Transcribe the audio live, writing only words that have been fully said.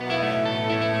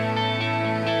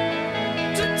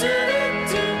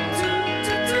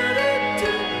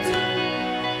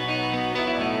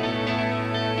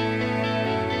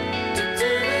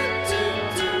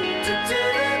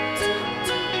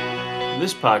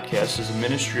This podcast is a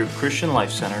ministry of Christian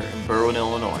Life Center in Berwyn,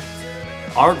 Illinois.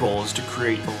 Our goal is to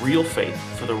create a real faith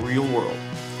for the real world,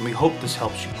 and we hope this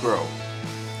helps you grow.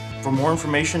 For more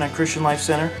information on Christian Life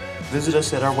Center, visit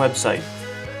us at our website,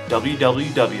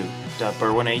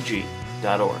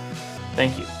 www.berwynag.org.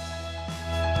 Thank you.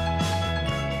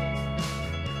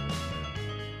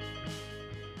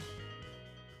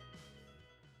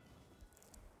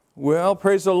 Well,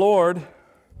 praise the Lord.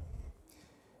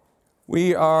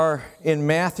 We are in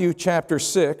Matthew chapter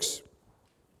 6.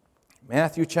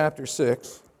 Matthew chapter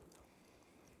 6.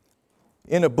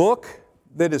 In a book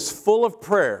that is full of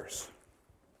prayers.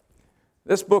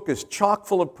 This book is chock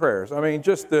full of prayers. I mean,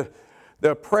 just the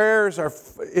prayers are,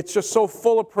 it's just so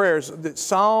full of prayers.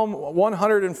 Psalm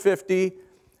 150,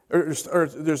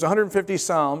 there's 150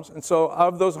 Psalms. And so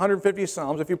of those 150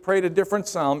 Psalms, if you prayed a different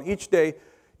Psalm each day,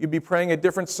 you'd be praying a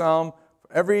different Psalm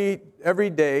every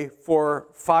day for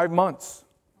 5 months,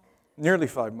 nearly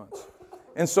 5 months.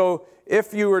 And so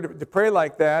if you were to pray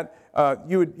like that,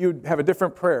 you'd have a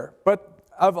different prayer. But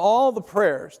of all the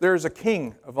prayers, there's a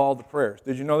king of all the prayers.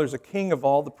 Did you know there's a king of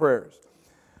all the prayers?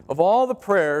 Of all the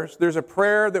prayers, there's a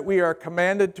prayer that we are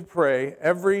commanded to pray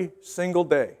every single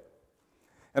day.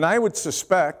 And I would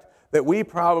suspect that we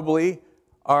probably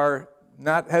have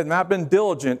not been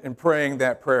diligent in praying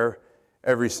that prayer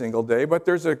every single day, but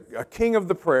there's a king of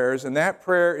the prayers, and that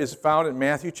prayer is found in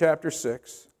Matthew chapter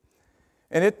 6.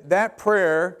 And that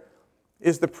prayer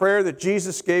is the prayer that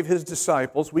Jesus gave his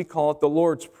disciples. We call it the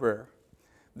Lord's Prayer.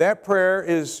 That prayer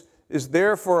is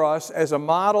there for us as a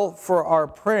model for our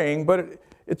praying, but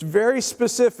it's very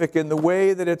specific in the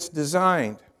way that it's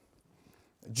designed.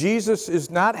 Jesus is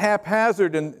not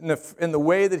haphazard in the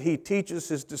way that he teaches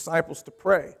his disciples to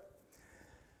pray.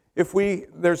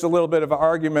 There's a little bit of an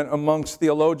argument amongst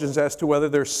theologians as to whether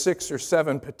there's 6 or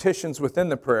 7 petitions within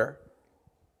the prayer.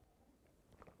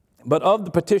 But of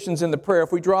the petitions in the prayer,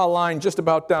 if we draw a line just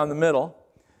about down the middle,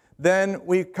 then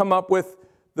we come up with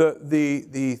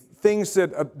the things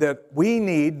that we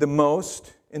need the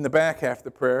most in the back half of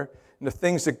the prayer, and the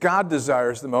things that God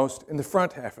desires the most in the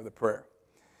front half of the prayer.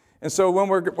 And so when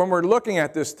we're looking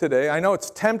at this today, I know it's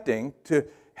tempting to,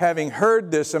 having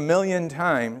heard this a million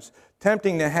times,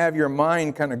 tempting to have your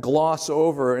mind kind of gloss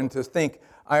over and to think,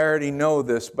 I already know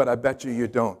this, but I bet you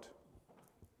don't.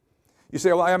 You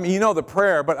say, well, I mean, you know the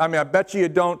prayer, but I bet you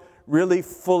don't really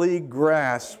fully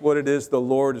grasp what it is the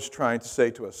Lord is trying to say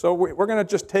to us. So we're going to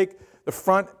just take the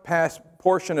front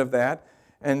portion of that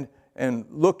and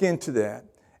look into that.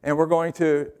 And we're going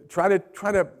to try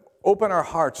to open our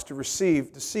hearts to see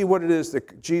what it is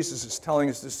that Jesus is telling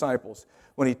his disciples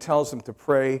when he tells them to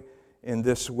pray in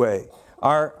this way.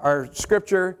 Our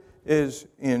scripture is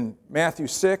in Matthew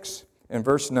 6 and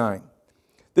verse 9.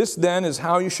 This then is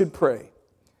how you should pray.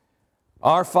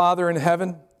 Our Father in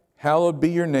heaven, hallowed be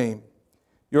your name.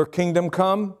 Your kingdom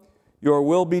come, your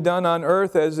will be done on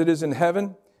earth as it is in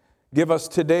heaven. Give us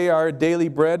today our daily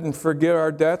bread and forgive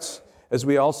our debts as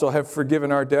we also have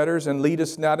forgiven our debtors. And lead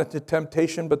us not into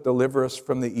temptation, but deliver us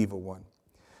from the evil one.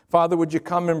 Father, would you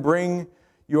come and bring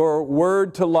your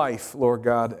word to life, Lord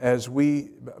God, as we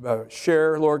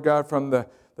share, Lord God, from the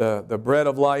bread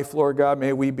of life, Lord God.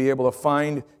 May we be able to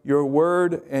find your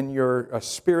word and your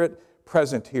spirit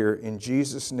present here in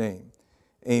Jesus' name.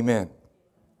 Amen.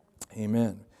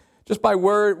 Amen. Just by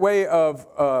way of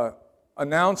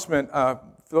announcement, for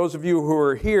those of you who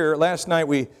were here,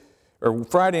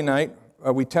 Friday night,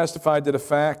 we testified to the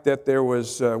fact that there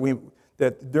was, at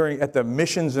the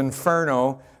Missions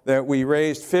Inferno, that we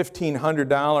raised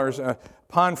 $1,500.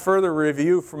 Upon further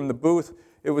review from the booth,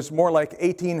 it was more like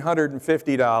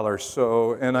 $1,850.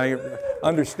 So, and I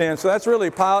understand. So that's really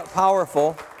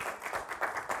powerful.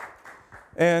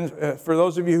 And for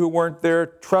those of you who weren't there,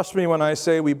 trust me when I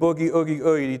say we boogie, oogie,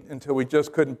 oogie, until we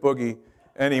just couldn't boogie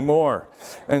anymore.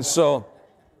 And so,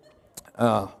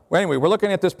 anyway, we're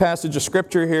looking at this passage of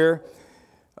Scripture here.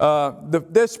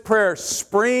 This prayer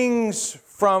springs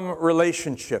from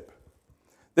relationship.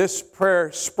 This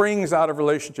prayer springs out of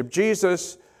relationship.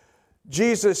 Jesus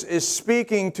is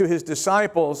speaking to his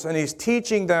disciples, and he's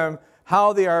teaching them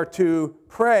how they are to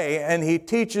pray, and he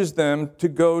teaches them to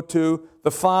go to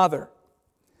the Father.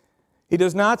 He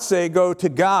does not say go to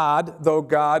God, though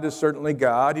God is certainly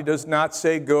God. He does not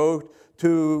say go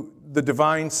to the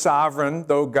divine sovereign,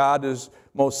 though God is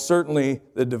most certainly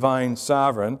the divine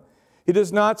sovereign. He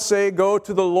does not say, go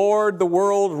to the Lord, the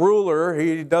world ruler.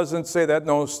 He doesn't say that.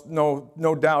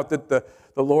 No doubt that the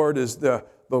Lord is the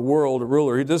world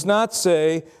ruler. He does not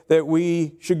say that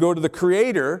we should go to the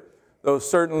Creator, though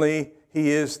certainly He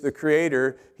is the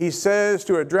Creator. He says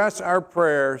to address our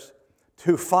prayers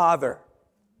to Father.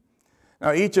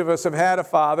 Now, each of us have had a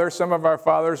father. Some of our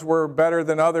fathers were better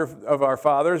than other of our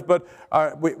fathers, but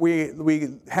we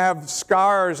have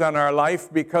scars on our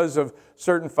life because of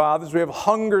certain fathers. We have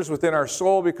hungers within our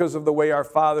soul because of the way our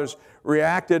fathers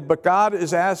reacted. But God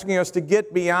is asking us to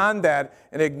get beyond that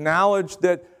and acknowledge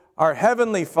that our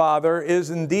Heavenly Father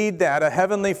is indeed that, a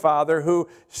Heavenly Father who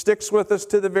sticks with us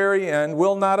to the very end,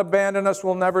 will not abandon us,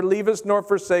 will never leave us nor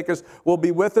forsake us, will be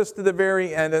with us to the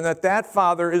very end, and that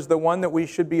Father is the one that we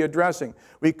should be addressing.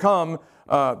 We come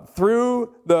by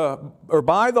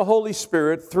the Holy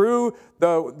Spirit, through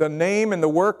the name and the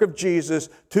work of Jesus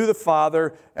to the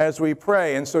Father as we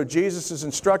pray. And so Jesus is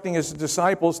instructing his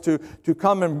disciples to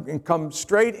come and come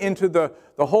straight into the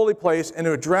holy place and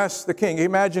to address the King.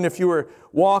 Imagine if you were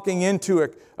walking into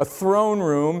a throne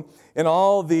room and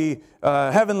all the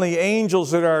heavenly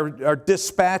angels that are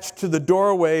dispatched to the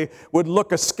doorway would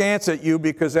look askance at you,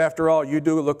 because after all, you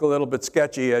do look a little bit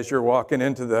sketchy as you're walking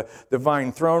into the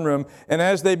divine throne room. And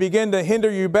as they begin to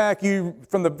hinder you back, you,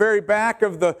 from the very back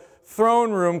of the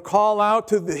throne room, call out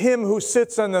to him who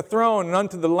sits on the throne and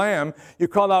unto the Lamb. You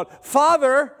call out,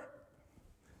 "Father!"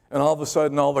 And all of a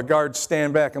sudden, all the guards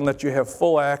stand back and let you have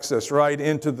full access right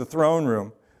into the throne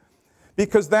room.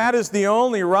 Because that is the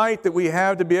only right that we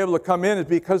have to be able to come in, is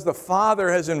because the Father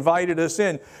has invited us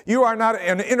in. You are not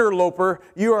an interloper.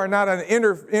 You are not an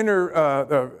inner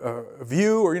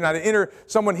view, or you're not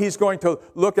someone he's going to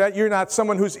look at. You're not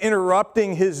someone who's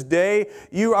interrupting his day.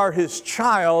 You are his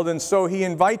child, and so he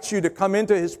invites you to come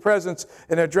into his presence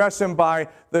and address him by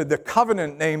the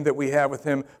covenant name that we have with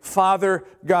him, Father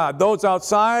God. Those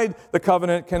outside the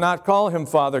covenant cannot call him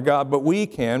Father God, but we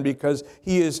can, because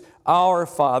he is our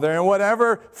Father. And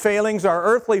whatever failings our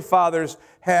earthly fathers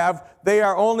have, they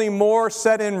are only more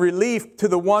set in relief to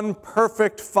the one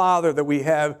perfect Father that we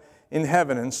have in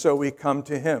heaven, and so we come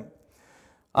to him.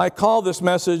 I call this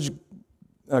message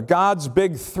God's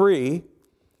Big Three,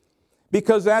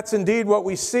 because that's indeed what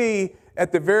we see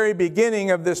at the very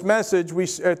beginning of this message.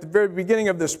 At the very beginning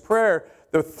of this prayer,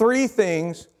 the three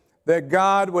things that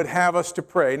God would have us to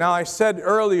pray. Now, I said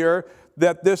earlier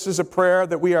that this is a prayer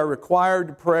that we are required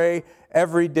to pray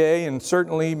every day, and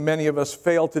certainly many of us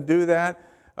fail to do that.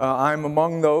 I'm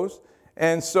among those.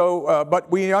 And so, but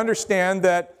we understand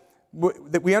that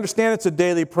we understand it's a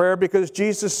daily prayer, because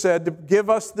Jesus said to give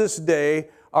us this day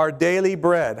our daily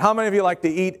bread. How many of you like to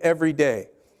eat every day?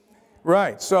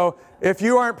 Right. So if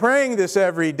you aren't praying this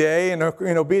every day in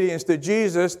obedience to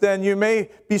Jesus, then you may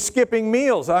be skipping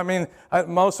meals. I mean,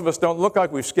 most of us don't look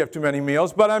like we've skipped too many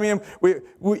meals, but I mean,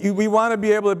 we want to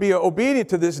be able to be obedient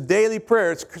to this daily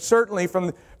prayer. It's certainly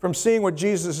from seeing what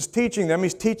Jesus is teaching them.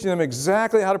 He's teaching them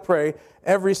exactly how to pray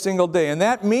every single day. And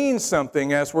that means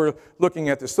something as we're looking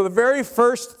at this. So the very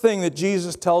first thing that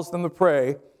Jesus tells them to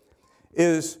pray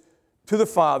is to the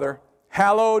Father,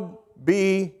 "Hallowed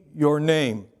be your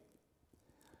name."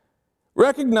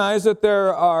 Recognize that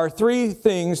there are three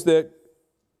things that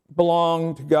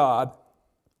belong to God: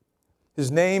 his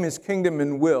name, his kingdom,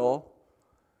 and will,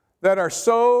 that are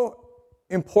so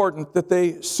important that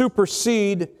they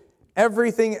supersede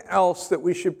everything else that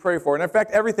we should pray for. And in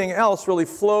fact, everything else really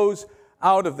flows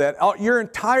out of that. Your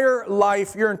entire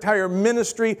life, your entire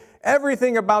ministry,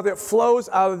 everything about it flows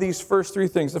out of these first three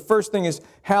things. The first thing is,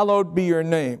 hallowed be your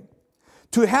name.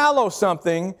 To hallow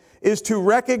something is to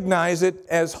recognize it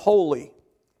as holy.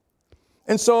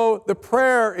 And so the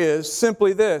prayer is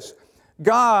simply this: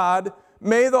 God,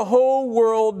 may the whole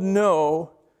world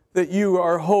know that you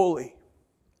are holy.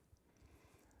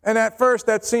 And at first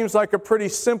that seems like a pretty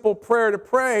simple prayer to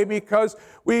pray, because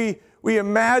we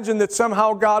imagine that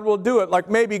somehow God will do it.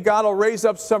 Like maybe God will raise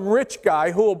up some rich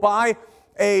guy who will buy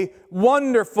a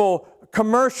wonderful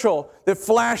commercial that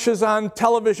flashes on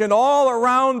television all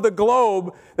around the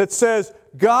globe that says,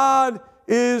 "God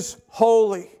is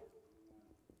holy."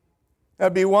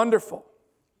 That'd be wonderful.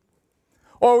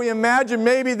 Or we imagine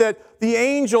maybe that the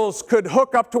angels could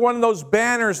hook up to one of those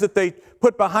banners that they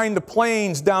put behind the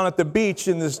planes down at the beach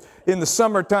in the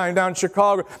summertime down in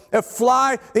Chicago.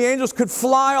 The angels could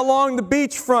fly along the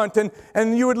beachfront,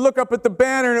 and you would look up at the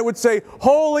banner and it would say,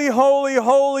 "Holy, holy,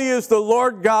 holy is the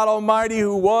Lord God Almighty,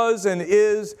 who was and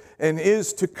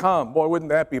is to come." Boy, wouldn't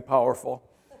that be powerful?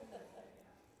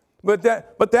 But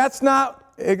that's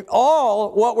not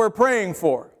all what we're praying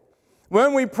for.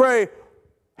 When we pray,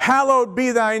 "Hallowed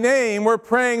be thy name," we're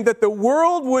praying that the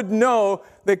world would know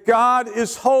that God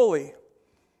is holy.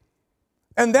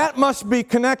 And that must be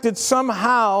connected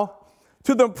somehow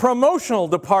to the promotional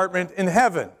department in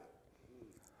heaven.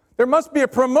 There must be a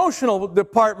promotional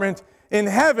department in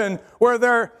heaven where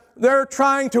they're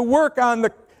trying to work on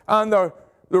the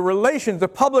relations, the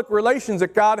public relations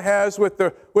that God has with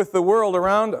the world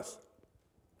around us.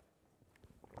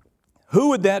 Who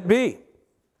would that be?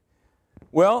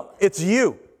 Well, it's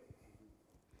you.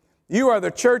 You are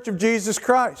the church of Jesus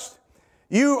Christ.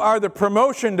 You are the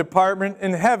promotion department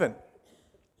in heaven.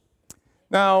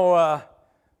 Now,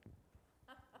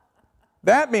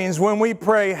 that means when we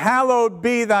pray, hallowed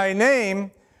be thy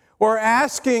name, we're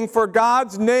asking for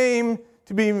God's name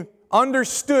to be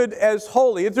understood as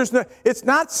holy. It's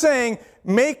not saying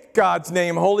make God's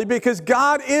name holy, because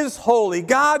God is holy.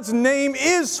 God's name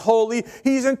is holy.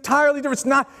 He's entirely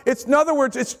different. In other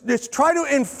words, it's try to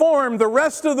inform the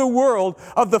rest of the world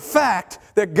of the fact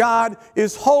that God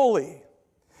is holy.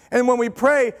 And when we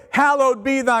pray, hallowed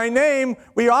be thy name,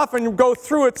 we often go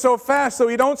through it so fast that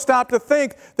we don't stop to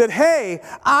think that, hey,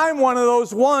 I'm one of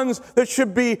those ones that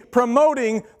should be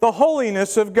promoting the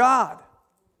holiness of God.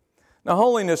 Now,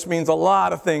 holiness means a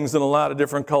lot of things in a lot of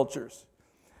different cultures.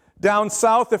 Down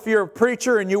south, if you're a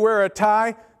preacher and you wear a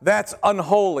tie, that's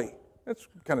unholy. That's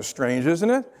kind of strange, isn't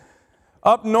it?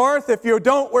 Up north, if you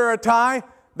don't wear a tie,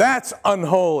 that's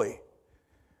unholy.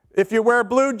 If you wear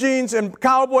blue jeans and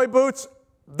cowboy boots,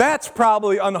 that's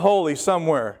probably unholy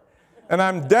somewhere. And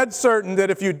I'm dead certain that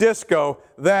if you disco,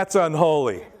 that's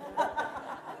unholy.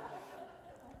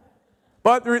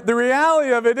 But the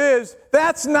reality of it is,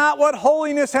 that's not what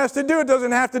holiness has to do. It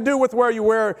doesn't have to do with whether you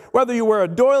wear a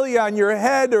doily on your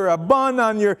head or a bun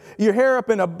on your hair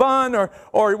up in a bun,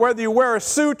 or whether you wear a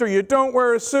suit or you don't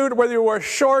wear a suit, or whether you wear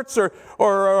shorts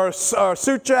or a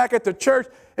suit jacket to church.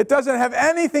 It doesn't have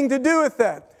anything to do with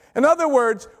that. In other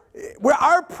words,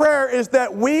 our prayer is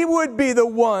that we would be the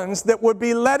ones that would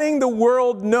be letting the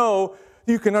world know.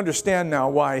 You can understand now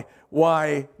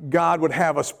why God would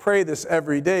have us pray this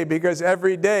every day, because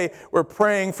every day we're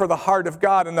praying for the heart of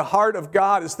God, and the heart of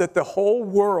God is that the whole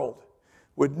world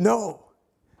would know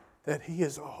that He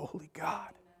is a holy God.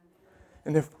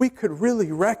 And if we could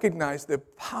really recognize the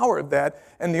power of that,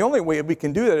 and the only way we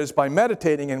can do that is by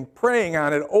meditating and praying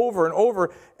on it over and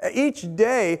over each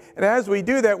day, and as we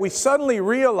do that, we suddenly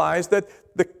realize that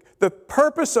the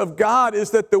purpose of God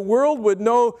is that the world would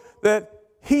know that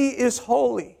He is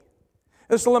holy.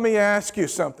 And so let me ask you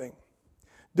something.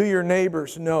 Do your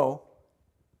neighbors know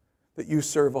that you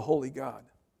serve a holy God?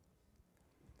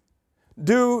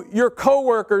 Do your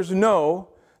coworkers know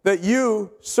that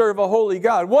you serve a holy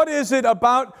God? What is it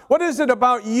about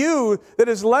you that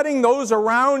is letting those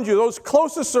around you, those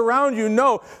closest around you,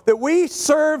 know that we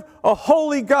serve a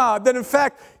holy God, that in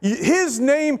fact His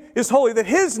name is holy, that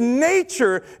His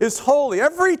nature is holy?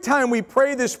 Every time we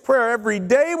pray this prayer, every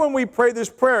day when we pray this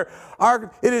prayer,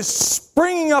 it is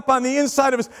springing up on the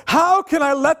inside of us. How can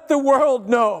I let the world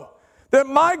know that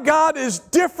my God is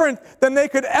different than they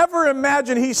could ever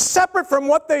imagine? He's separate from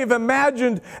what they've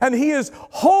imagined, and He is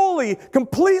holy,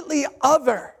 completely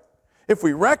other. If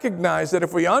we recognize that,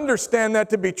 if we understand that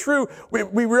to be true,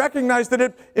 we recognize that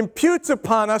it imputes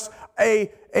upon us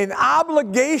an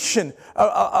obligation,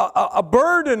 a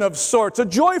burden of sorts, a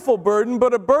joyful burden,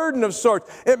 but a burden of sorts.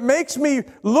 It makes me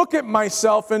look at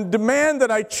myself and demand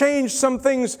that I change some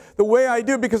things the way I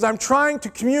do, because I'm trying to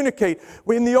communicate.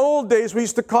 In the old days, we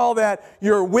used to call that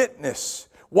your witness.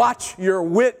 Watch your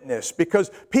witness, because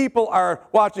people are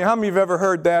watching. How many of you have ever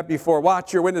heard that before?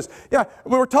 Watch your witness. Yeah,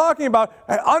 we're talking about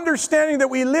understanding that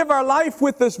we live our life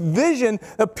with this vision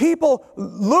of people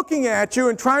looking at you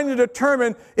and trying to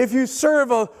determine if you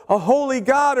serve a holy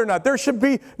God or not. There should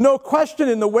be no question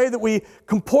in the way that we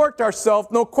comport ourselves,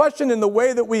 no question in the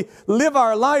way that we live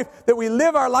our life, that we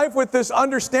live our life with this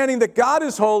understanding that God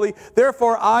is holy,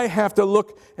 therefore I have to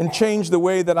look and change the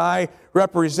way that I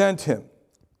represent Him.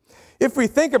 If we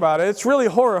think about it, it's really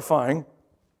horrifying,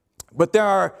 but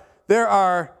there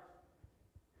are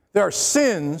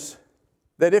sins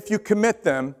that if you commit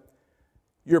them,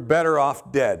 you're better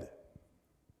off dead.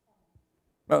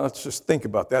 Well, let's just think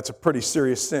about that. That's a pretty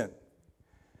serious sin,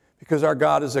 because our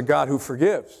God is a God who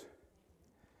forgives.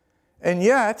 And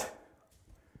yet,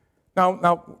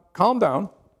 now calm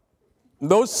down.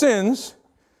 Those sins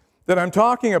that I'm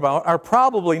talking about are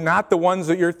probably not the ones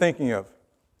that you're thinking of.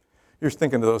 You're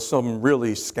thinking of some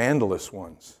really scandalous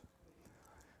ones.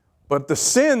 But the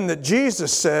sin that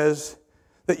Jesus says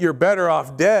that you're better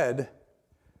off dead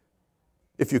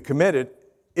if you commit it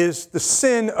is the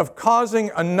sin of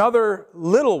causing another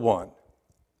little one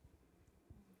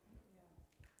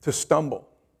to stumble,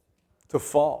 to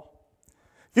fall.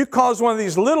 If you cause one of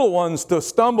these little ones to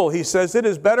stumble, He says, it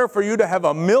is better for you to have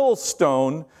a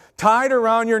millstone tied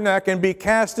around your neck and be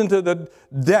cast into the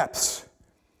depths.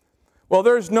 Well,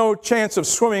 there's no chance of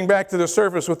swimming back to the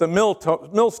surface with a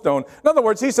millstone. In other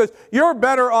words, He says, you're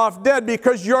better off dead,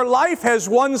 because your life has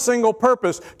one single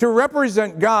purpose: to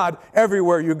represent God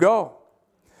everywhere you go.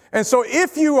 And so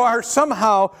if you are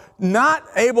somehow not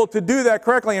able to do that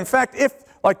correctly, in fact, if,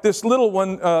 like this little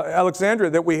one, Alexandra,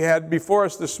 that we had before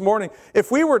us this morning,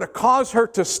 if we were to cause her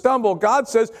to stumble, God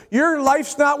says, your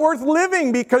life's not worth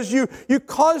living because you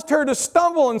caused her to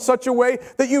stumble in such a way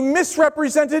that you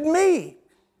misrepresented me.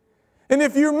 And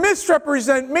if you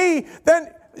misrepresent me,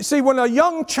 then, see, when a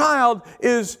young child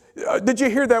is, did you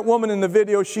hear that woman in the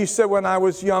video? She said when I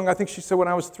was young, I think she said when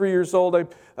I was 3 years old,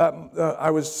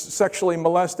 I was sexually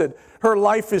molested. Her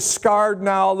life is scarred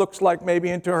now, looks like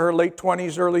maybe into her late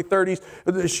 20s, early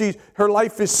 30s. Her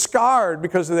life is scarred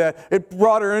because of that. It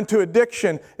brought her into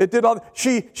addiction. It did all.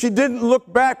 She didn't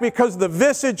look back because the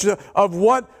visage of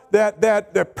what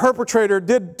that perpetrator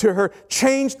did to her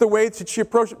changed the way that she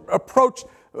approached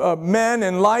men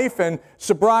and life and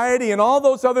sobriety and all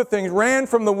those other things, ran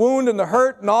from the wound and the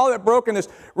hurt and all that brokenness,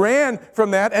 ran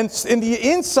from that. And in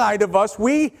the inside of us,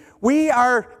 we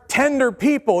are tender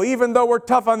people. Even though we're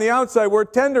tough on the outside, we're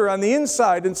tender on the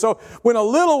inside. And so when a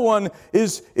little one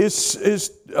is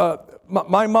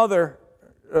my mother,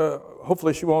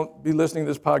 hopefully she won't be listening to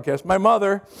this podcast. My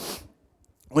mother,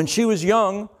 when she was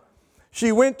young,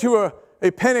 she went to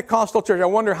a Pentecostal church. I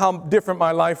wonder how different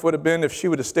my life would have been if she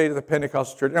would have stayed at the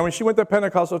Pentecostal church. And when she went to the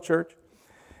Pentecostal church,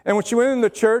 and when she went in the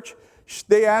church,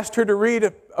 they asked her to read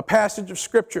a passage of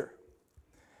Scripture.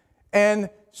 And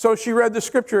so she read the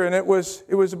Scripture, and it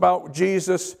was about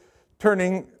Jesus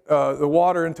turning the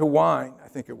water into wine, I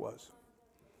think it was.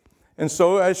 And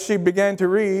so as she began to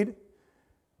read,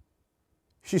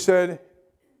 she said,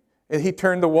 and he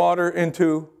turned the water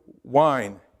into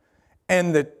wine.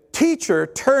 And the teacher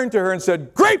turned to her and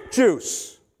said, grape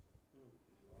juice.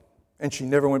 And she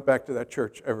never went back to that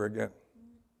church ever again.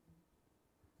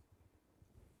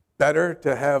 Better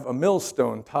to have a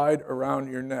millstone tied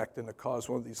around your neck than to cause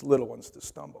one of these little ones to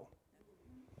stumble.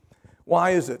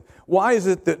 Why is it? Why is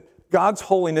it that God's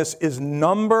holiness is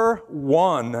number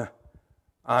one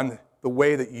on the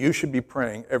way that you should be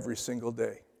praying every single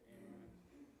day?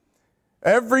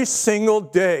 Every single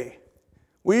day.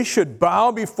 We should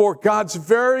bow before God's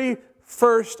very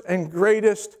first and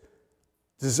greatest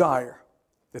desire,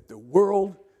 that the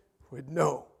world would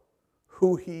know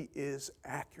who He is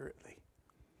accurately,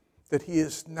 that He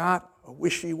is not a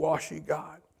wishy-washy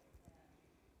God,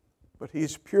 but He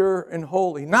is pure and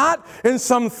holy. Not in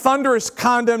some thunderous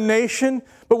condemnation,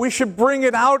 but we should bring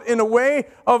it out in a way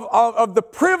of the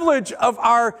privilege of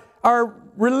our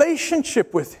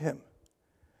relationship with Him.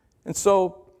 And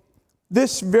so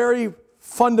this very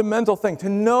fundamental thing, to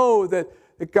know that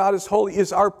God is holy,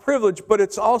 is our privilege, but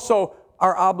it's also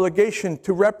our obligation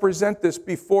to represent this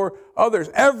before others.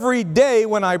 Every day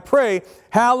when I pray,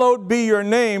 hallowed be your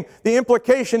name, the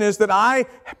implication is that I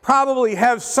probably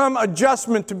have some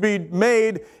adjustment to be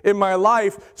made in my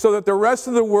life so that the rest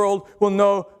of the world will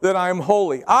know that I am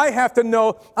holy. I have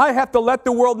to let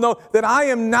the world know that I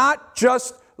am not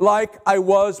just like I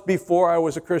was before I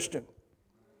was a Christian.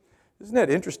 Isn't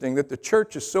that interesting that the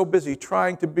church is so busy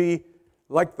trying to be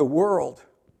like the world?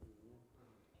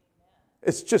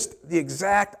 It's just the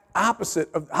exact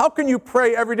opposite of, how can you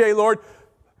pray every day, Lord,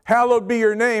 hallowed be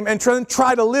your name, and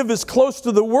try to live as close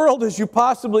to the world as you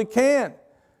possibly can?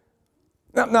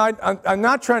 Now I'm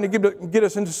not trying to get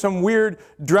us into some weird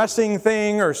dressing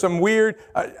thing or some weird,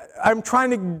 I'm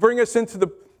trying to bring us into the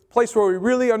place where we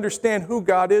really understand who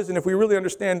God is, and if we really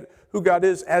understand who God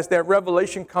is, as that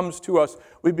revelation comes to us,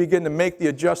 we begin to make the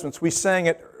adjustments. We sang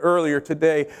it earlier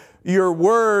today. Your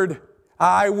word,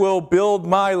 I will build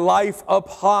my life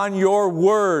upon your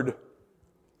word.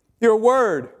 Your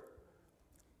word.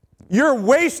 You're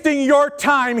wasting your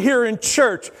time here in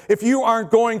church if you aren't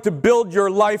going to build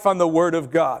your life on the word of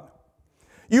God.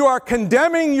 You are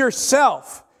condemning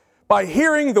yourself by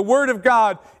hearing the word of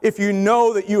God if you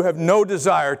know that you have no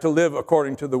desire to live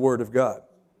according to the word of God.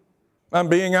 I'm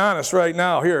being honest right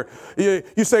now here.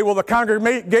 You say, well, the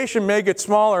congregation may get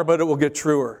smaller, but it will get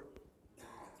truer.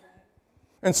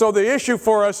 And so the issue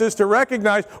for us is to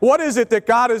recognize, what is it that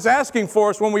God is asking for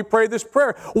us when we pray this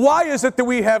prayer? Why is it that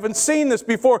we haven't seen this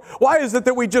before? Why is it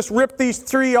that we just rip these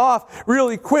three off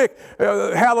really quick?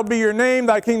 Hallowed be your name,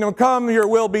 thy kingdom come, your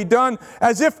will be done.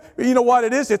 As if, you know what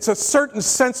it is? It's a certain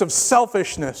sense of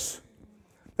selfishness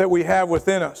that we have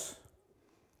within us.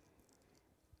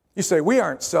 You say, we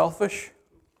aren't selfish.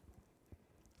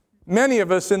 Many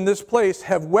of us in this place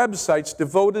have websites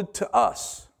devoted to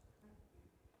us.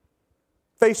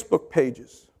 Facebook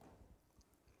pages.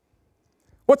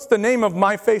 What's the name of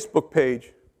my Facebook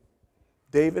page?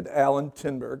 David Allen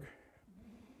Tinberg.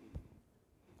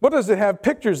 What does it have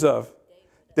pictures of?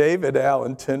 David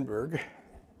Allen Tinberg.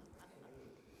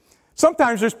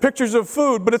 Sometimes there's pictures of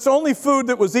food, but it's only food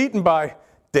that was eaten by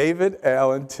David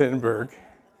Allen Tinberg.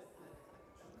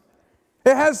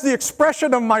 It has the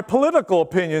expression of my political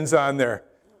opinions on there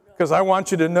because I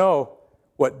want you to know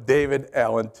what David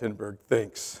Allen Tinberg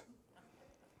thinks.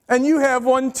 And you have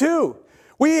one too.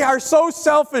 We are so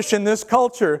selfish in this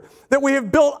culture that we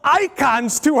have built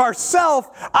icons to ourselves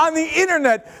on the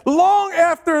internet long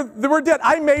after we're dead.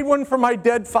 I made one for my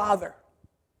dead father.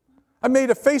 I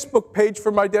made a Facebook page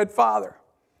for my dead father.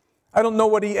 I don't know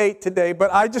what he ate today,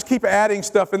 but I just keep adding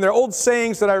stuff in there, old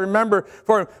sayings that I remember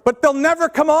for him. But they'll never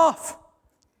come off.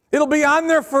 It'll be on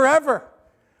there forever.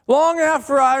 Long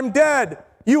after I'm dead,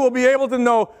 you will be able to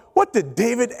know, what did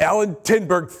David Allen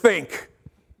Tinberg think?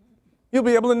 You'll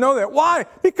be able to know that. Why?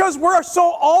 Because we're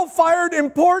so all-fired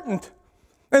important.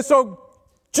 And so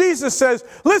Jesus says,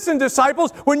 listen,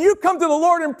 disciples, when you come to the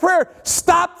Lord in prayer,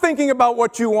 stop thinking about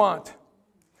what you want.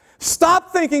 Stop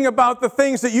thinking about the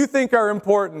things that you think are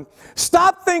important.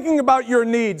 Stop thinking about your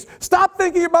needs. Stop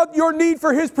thinking about your need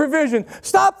for His provision.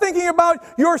 Stop thinking about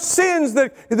your sins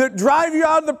that drive you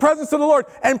out of the presence of the Lord.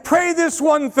 And pray this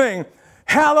one thing: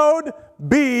 hallowed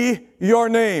be your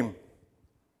name.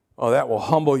 Oh, that will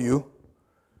humble you.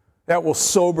 That will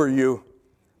sober you.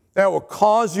 That will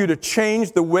cause you to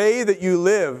change the way that you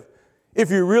live if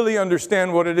you really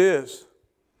understand what it is.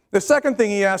 The second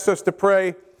thing He asks us to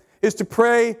pray is to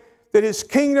pray that His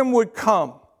kingdom would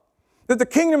come, that the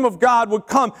kingdom of God would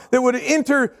come, that would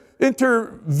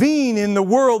intervene in the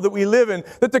world that we live in,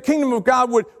 that the kingdom of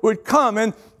God would come.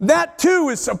 And that too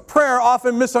is a prayer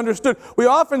often misunderstood. We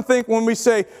often think when we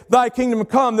say, thy kingdom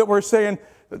come, that we're saying,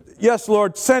 yes,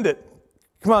 Lord, send it.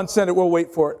 Come on, send it, we'll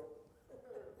wait for it.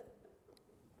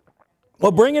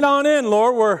 Well, bring it on in,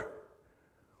 Lord.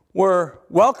 We're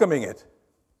welcoming it.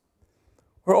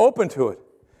 We're open to it.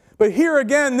 But here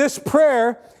again, this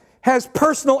prayer has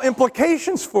personal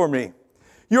implications for me.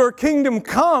 Your kingdom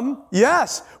come,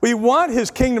 yes, we want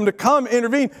His kingdom to come,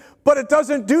 intervene, but it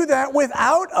doesn't do that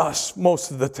without us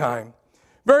most of the time.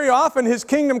 Very often His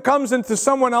kingdom comes into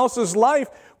someone else's life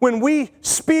when we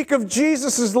speak of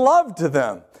Jesus' love to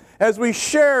them. As we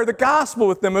share the gospel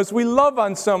with them, as we love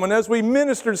on someone, as we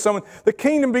minister to someone, the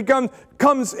kingdom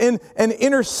comes in and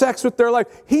intersects with their life.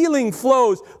 Healing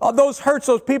flows. Those hurts,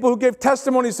 those people who gave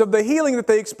testimonies of the healing that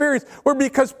they experienced were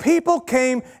because people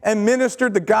came and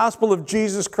ministered the gospel of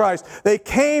Jesus Christ. They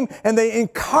came and they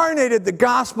incarnated the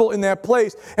gospel in that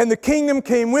place, and the kingdom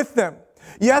came with them.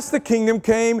 Yes, the kingdom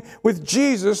came with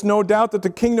Jesus. No doubt that the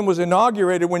kingdom was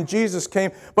inaugurated when Jesus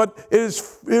came, but it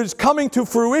is coming to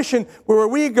fruition where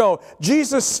we go.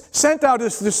 Jesus sent out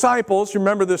His disciples,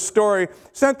 remember this story,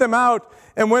 sent them out,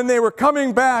 and when they were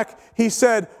coming back, He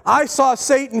said, I saw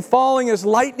Satan falling as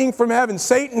lightning from heaven.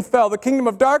 Satan fell. The kingdom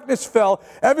of darkness fell.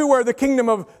 Everywhere the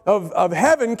kingdom of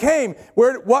heaven came.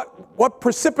 What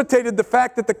precipitated the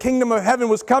fact that the kingdom of heaven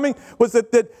was coming was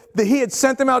that He had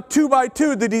sent them out two by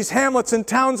two to these hamlets and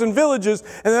towns and villages,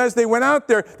 and as they went out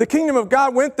there, the kingdom of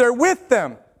God went there with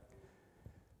them.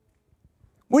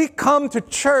 We come to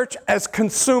church as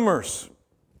consumers.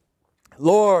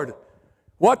 Lord,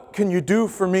 what can you do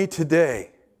for me today?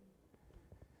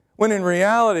 When in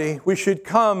reality, we should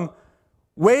come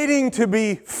waiting to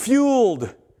be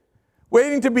fueled,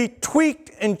 waiting to be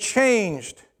tweaked and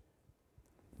changed.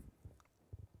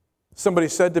 Somebody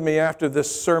said to me after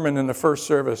this sermon in the first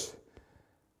service,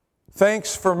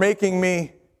 thanks for making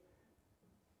me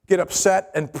get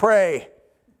upset and pray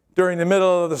during the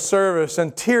middle of the service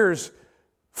and tears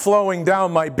flowing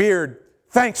down my beard.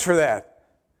 Thanks for that.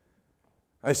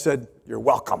 I said, you're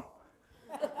welcome.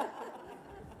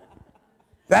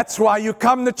 That's why you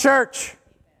come to church.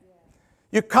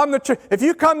 You come to church. If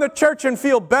you come to church and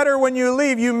feel better when you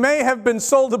leave, you may have been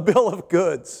sold a bill of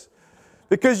goods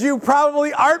because you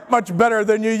probably aren't much better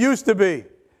than you used to be.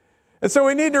 And so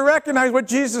we need to recognize what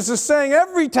Jesus is saying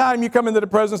every time you come into the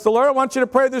presence of the Lord. I want you to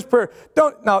pray this prayer.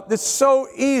 Now, it's so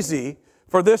easy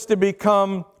for this to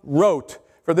become rote,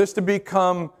 for this to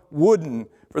become wooden,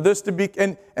 for this to be,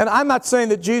 and I'm not saying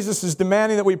that Jesus is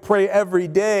demanding that we pray every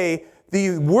day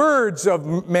the words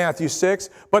of Matthew 6,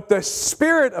 but the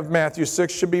spirit of Matthew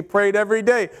 6 should be prayed every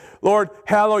day. Lord,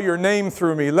 hallow your name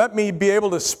through me. Let me be able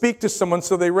to speak to someone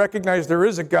so they recognize there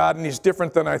is a God and He's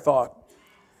different than I thought.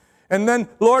 And then,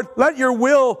 Lord, let your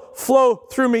will flow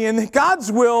through me. And God's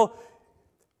will,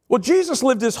 well, Jesus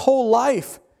lived His whole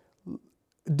life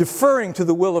deferring to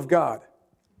the will of God.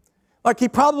 Like He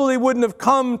probably wouldn't have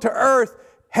come to earth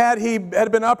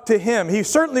had been up to Him. He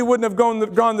certainly wouldn't have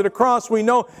gone to the cross. We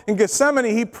know in Gethsemane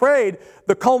He prayed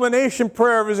the culmination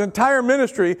prayer of His entire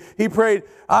ministry. He prayed,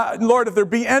 Lord, if there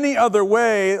be any other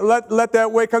way, let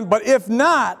that way come. But if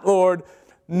not, Lord,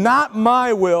 not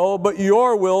my will, but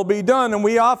your will be done. And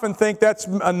we often think that's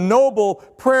a noble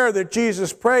prayer that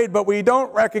Jesus prayed, but we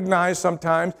don't recognize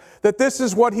sometimes that this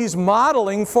is what he's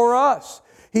modeling for us.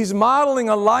 He's modeling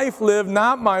a life lived,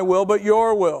 not my will, but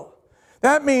your will.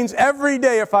 That means every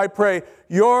day if I pray,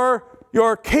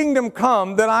 your kingdom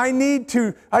come, that I need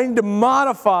to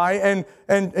modify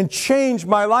and change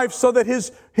my life so that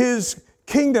his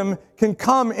kingdom can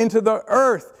come into the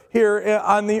earth, here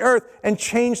on the earth, and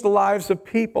change the lives of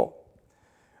people.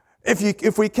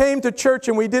 If we came to church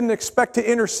and we didn't expect to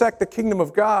intersect the kingdom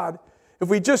of God, if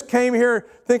we just came here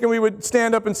thinking we would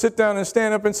stand up and sit down and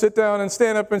stand up and sit down and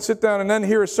stand up and sit down and then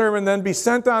hear a sermon, then be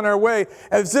sent on our way,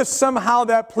 as if somehow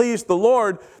that pleased the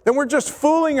Lord, then we're just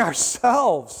fooling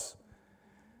ourselves.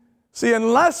 See,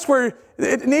 unless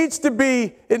it needs to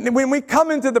be, when we come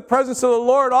into the presence of the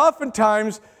Lord,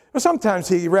 sometimes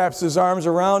he wraps his arms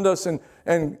around us and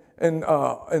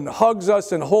hugs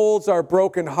us and holds our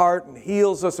broken heart and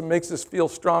heals us and makes us feel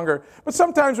stronger. But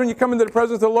sometimes when you come into the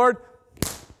presence of the Lord,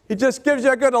 he just gives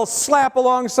you a good old slap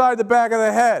alongside the back of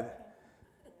the head.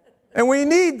 And we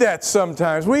need that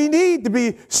sometimes. We need to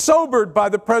be sobered by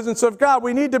the presence of God.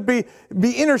 We need to be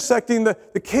intersecting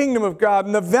the kingdom of God.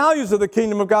 And the values of the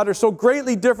kingdom of God are so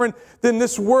greatly different than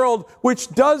this world, which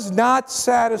does not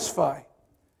satisfy.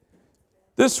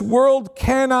 This world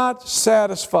cannot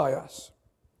satisfy us.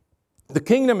 The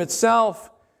kingdom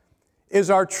itself is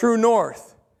our true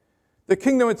north. The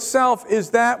kingdom itself is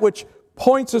that which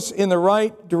points us in the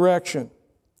right direction.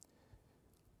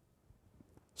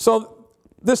 So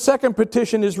this second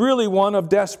petition is really one of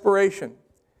desperation.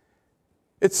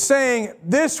 It's saying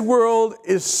this world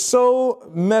is so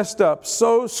messed up,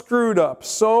 so screwed up,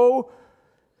 so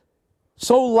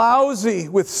lousy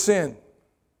with sin,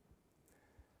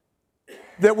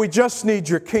 that we just need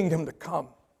your kingdom to come.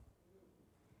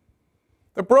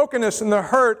 The brokenness and the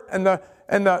hurt and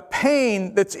the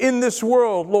pain that's in this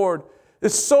world, Lord,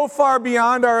 is so far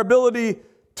beyond our ability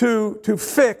to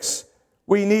fix.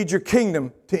 We need your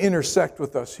kingdom to intersect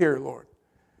with us here, Lord.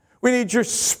 We need your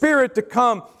Spirit to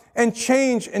come and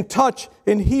change and touch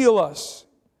and heal us.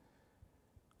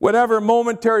 Whatever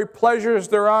momentary pleasures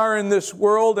there are in this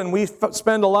world, and we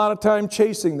spend a lot of time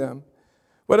chasing them,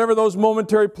 whatever those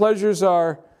momentary pleasures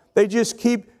are, they just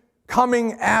keep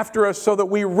coming after us so that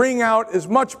we wring out as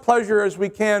much pleasure as we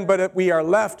can, but we are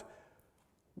left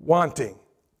wanting.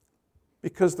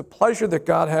 Because the pleasure that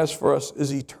God has for us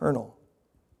is eternal.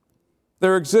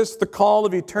 There exists the call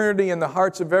of eternity in the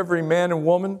hearts of every man and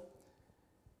woman,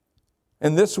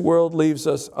 and this world leaves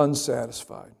us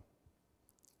unsatisfied.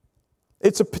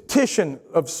 It's a petition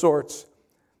of sorts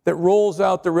that rolls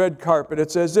out the red carpet.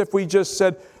 It's as if we just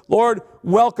said, Lord,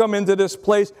 welcome into this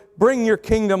place. Bring your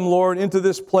kingdom, Lord, into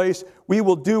this place. We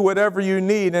will do whatever you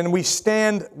need. And we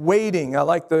stand waiting. I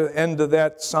like the end of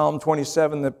that Psalm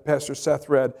 27 that Pastor Seth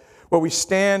read, where we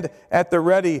stand at the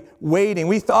ready, waiting.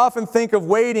 We often think of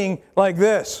waiting like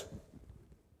this.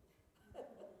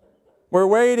 We're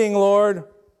waiting, Lord.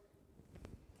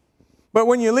 But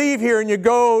when you leave here and you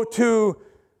go to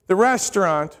the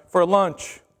restaurant for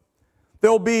lunch,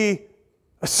 there'll be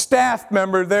a staff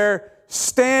member there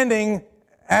standing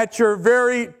at your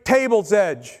very table's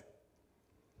edge.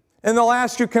 And they'll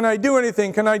ask you, can I do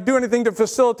anything? Can I do anything to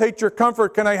facilitate your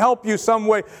comfort? Can I help you some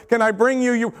way? Can I bring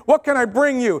you? What can I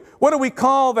bring you? What do we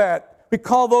call that? We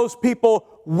call those people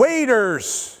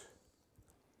waiters.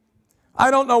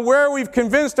 I don't know where we've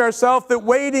convinced ourselves that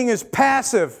waiting is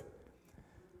passive.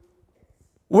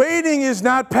 Waiting is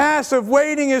not passive.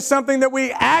 Waiting is something that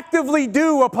we actively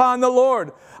do upon the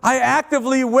Lord. I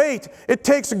actively wait. It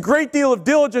takes a great deal of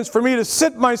diligence for me to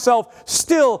sit myself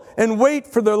still and wait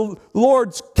for the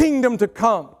Lord's kingdom to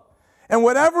come. And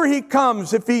whatever He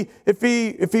comes, if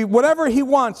he, whatever He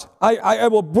wants, I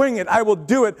will bring it. I will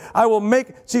do it. I will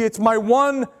make. See, it's my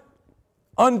one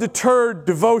undeterred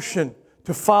devotion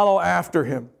to follow after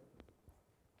Him.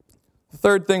 The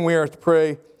third thing we are to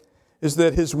pray is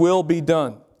that His will be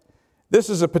done. This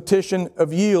is a petition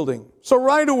of yielding. So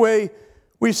right away,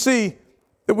 we see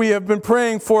that we have been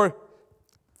praying for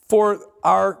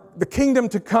the kingdom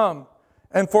to come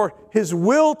and for His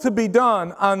will to be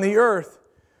done on the earth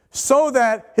so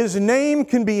that His name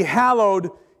can be hallowed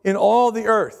in all the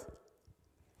earth.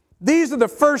 These are the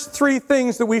first three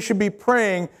things that we should be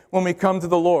praying when we come to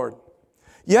the Lord.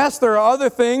 Yes, there are other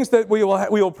things that we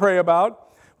will pray about.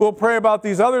 we'll pray about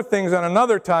these other things on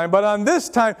another time. But on this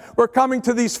time, we're coming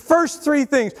to these first three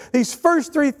things. These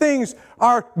first three things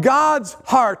are God's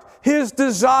heart, His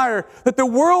desire, that the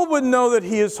world would know that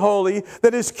He is holy,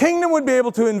 that His kingdom would be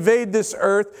able to invade this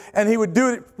earth, and He would do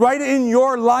it right in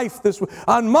your life this way.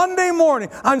 On Monday morning,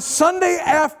 on Sunday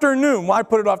afternoon, why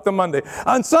put it off to Monday?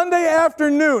 On Sunday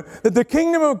afternoon, that the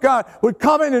kingdom of God would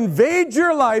come and invade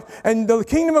your life, and the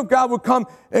kingdom of God would come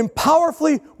and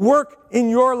powerfully work in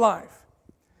your life.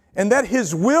 And that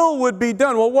His will would be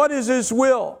done. Well, what is His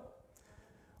will?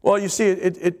 Well, you see,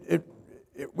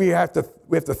 we have to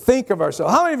think of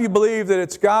ourselves. How many of you believe that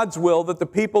it's God's will that the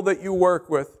people that you work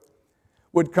with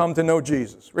would come to know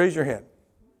Jesus? Raise your hand.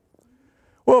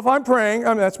 Well, if I'm praying, I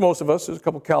mean, that's most of us. There's a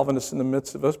couple Calvinists in the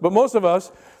midst of us. But most of us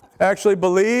actually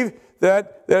believe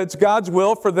that it's God's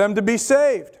will for them to be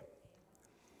saved.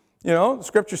 You know, the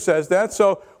Scripture says that.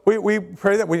 So we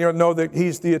pray that we know that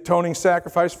He's the atoning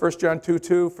sacrifice, 1 John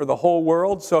 2:2, for the whole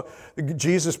world. So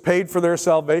Jesus paid for their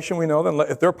salvation. We know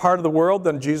that if they're part of the world,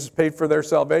 then Jesus paid for their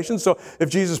salvation. So if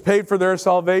Jesus paid for their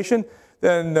salvation,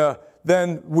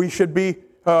 then we should be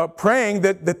praying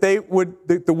that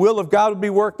the will of God would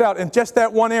be worked out. And just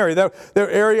that one area, that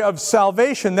area of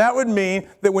salvation, that would mean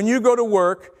that when you go to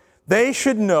work, they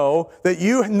should know that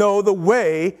you know the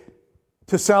way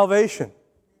to salvation.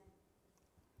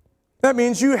 That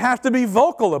means you have to be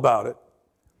vocal about it.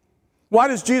 Why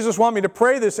does Jesus want me to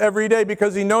pray this every day?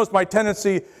 Because He knows my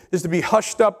tendency is to be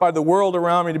hushed up by the world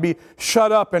around me, to be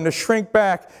shut up and to shrink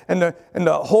back and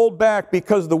to hold back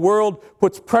because the world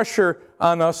puts pressure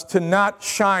on us to not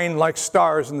shine like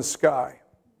stars in the sky.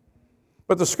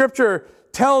 But the Scripture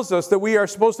tells us that we are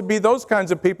supposed to be those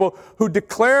kinds of people who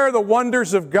declare the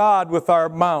wonders of God with our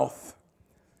mouth,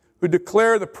 who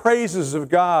declare the praises of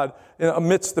God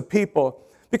amidst the people.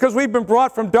 Because we've been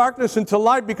brought from darkness into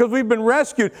light, because we've been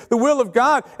rescued, the will of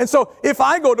God. And so if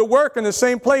I go to work in the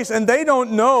same place and they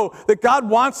don't know that God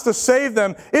wants to save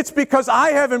them, it's because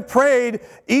I haven't prayed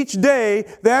each day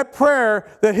that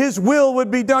prayer that His will would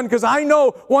be done. Because I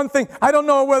know one thing, I don't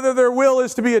know whether their will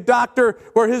is to be a doctor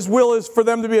or His will is for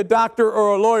them to be a doctor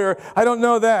or a lawyer. I don't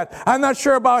know that. I'm not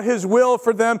sure about His will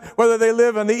for them, whether they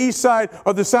live on the east side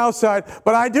or the south side.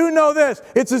 But I do know this,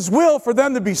 it's His will for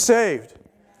them to be saved.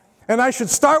 And I should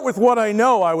start with what I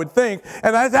know, I would think.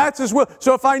 And that's His will.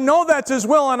 So if I know that's His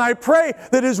will, and I pray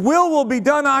that His will be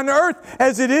done on earth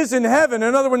as it is in heaven.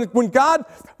 In other words, when God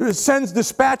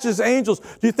dispatches angels,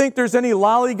 do you think there's any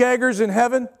lollygaggers in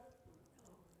heaven?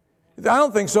 I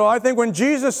don't think so. I think when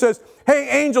Jesus says,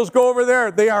 hey, angels, go over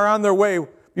there, they are on their way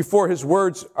before His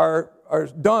words are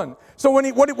done. So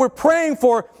what we're praying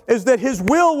for is that His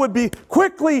will would be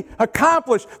quickly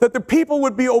accomplished, that the people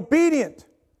would be obedient.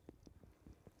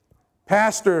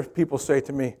 Pastor, people say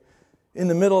to me, in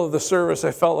the middle of the service,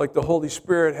 I felt like the Holy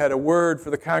Spirit had a word for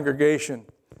the congregation,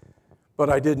 but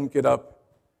I didn't get up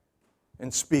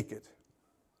and speak it.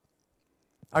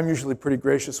 I'm usually pretty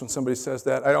gracious when somebody says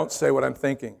that. I don't say what I'm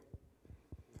thinking.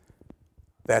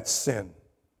 That's sin.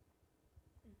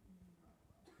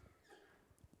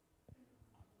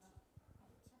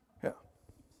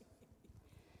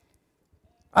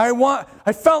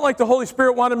 I felt like the Holy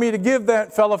Spirit wanted me to give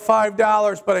that fella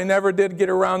 $5, but I never did get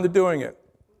around to doing it.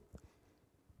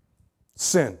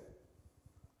 Sin.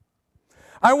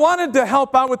 I wanted to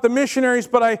help out with the missionaries,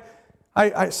 but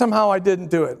I somehow I didn't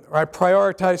do it, or I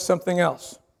prioritized something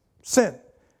else. Sin.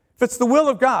 If it's the will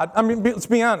of God, I mean, let's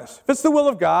be honest. If it's the will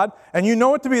of God, and you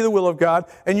know it to be the will of God,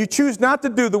 and you choose not to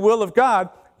do the will of God,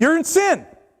 you're in sin.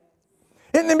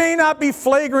 It may not be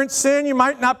flagrant sin. You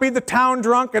might not be the town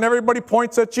drunk and everybody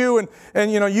points at you and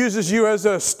uses you as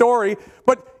a story,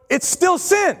 but it's still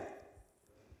sin.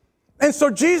 And so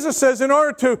Jesus says, in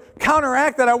order to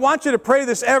counteract that, I want you to pray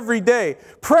this every day.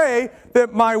 Pray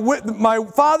that my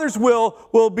Father's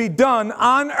will be done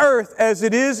on earth as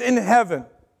it is in heaven.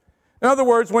 In other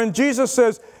words, when Jesus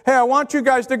says, hey, I want you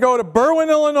guys to go to Berwyn,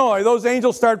 Illinois, those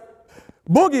angels start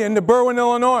boogieing to Berwyn,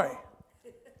 Illinois.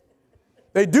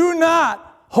 They do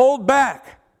not hold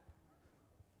back.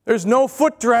 There's no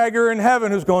foot dragger in heaven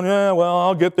who's going, yeah, well,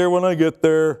 I'll get there when I get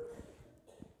there.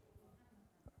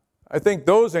 I think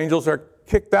those angels are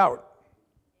kicked out,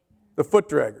 the foot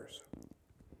draggers.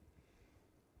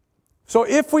 So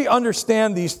if we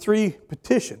understand these three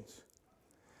petitions,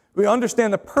 we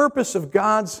understand the purpose of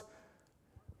God's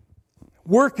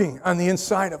working on the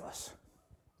inside of us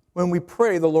when we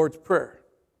pray the Lord's Prayer.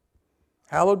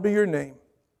 Hallowed be your name.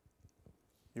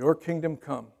 Your kingdom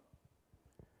come.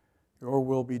 Your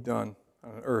will be done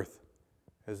on earth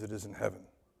as it is in heaven.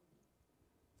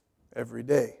 Every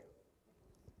day,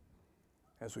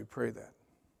 as we pray that,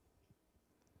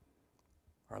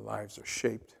 our lives are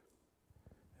shaped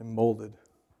and molded.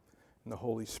 And the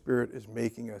Holy Spirit is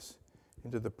making us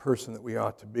into the person that we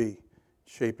ought to be,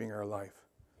 shaping our life,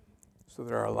 so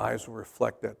that our lives will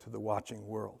reflect that to the watching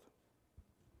world,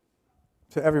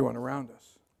 to everyone around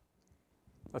us.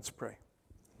 Let's pray.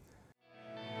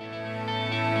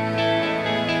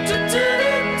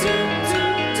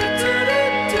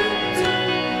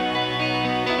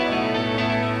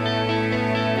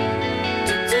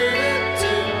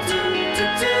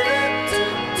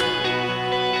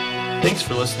 Thanks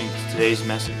for listening to today's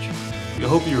message. We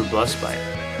hope you were blessed by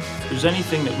it. If there's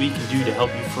anything that we can do to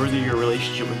help you further your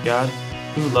relationship with God,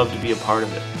 we would love to be a part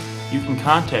of it. You can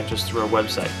contact us through our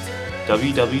website,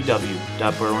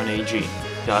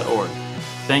 www.berwynag.org.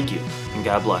 Thank you, and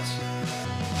God bless.